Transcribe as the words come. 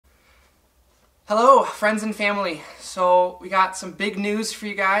Hello, friends and family. So we got some big news for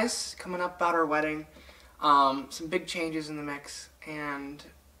you guys coming up about our wedding. Some big changes in the mix, and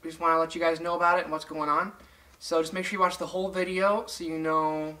we just want to let you guys know about it and what's going on. So just make sure you watch the whole video so you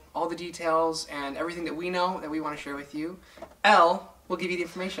know all the details and everything that we know that we want to share with you. Elle will give you the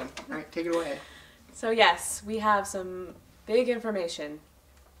information. All right, take it away. So yes, we have some big information.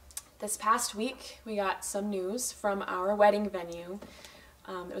 This past week, we got some news from our wedding venue.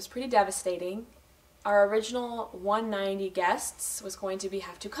 It was pretty devastating. Our original 190 guests was going to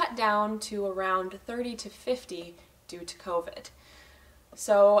have to cut down to around 30 to 50 due to COVID.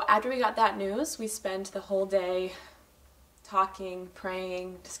 So after we got that news, we spent the whole day talking,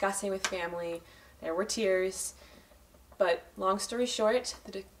 praying, discussing with family. There were tears, but long story short,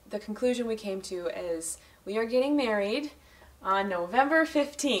 the conclusion we came to is we are getting married on November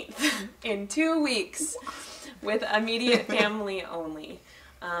 15th in 2 weeks with immediate family only.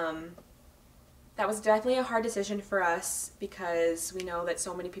 That was definitely a hard decision for us because we know that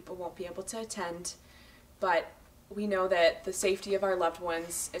so many people won't be able to attend, but we know that the safety of our loved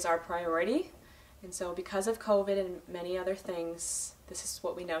ones is our priority, and so because of COVID and many other things, this is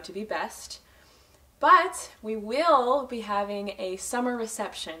what we know to be best. But we will be having a summer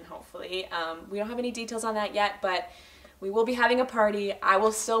reception, hopefully. We don't have any details on that yet, but we will be having a party. I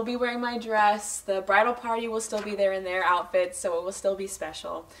will still be wearing my dress. The bridal party will still be there in their outfits, so it will still be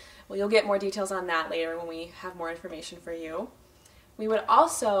special. Well, you'll get more details on that later when we have more information for you. We would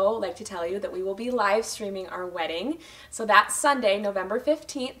also like to tell you that we will be live streaming our wedding. So that Sunday, November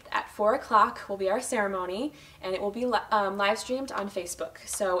 15th at 4 o'clock will be our ceremony, and it will be live streamed on Facebook.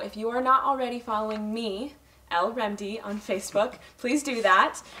 So if you are not already following me, Elle Remdy, on Facebook, please do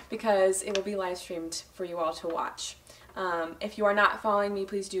that because it will be live streamed for you all to watch. If you are not following me,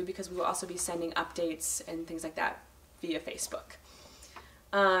 please do, because we will also be sending updates and things like that via Facebook.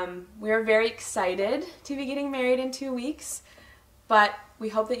 We are very excited to be getting married in 2 weeks, but we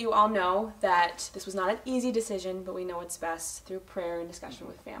hope that you all know that this was not an easy decision, but we know it's best through prayer and discussion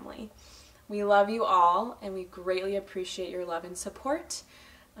with family. We love you all, and we greatly appreciate your love and support.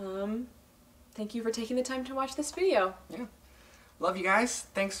 Thank you for taking the time to watch this video. Yeah. Love you guys.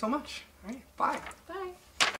 Thanks so much. All right, bye. Bye.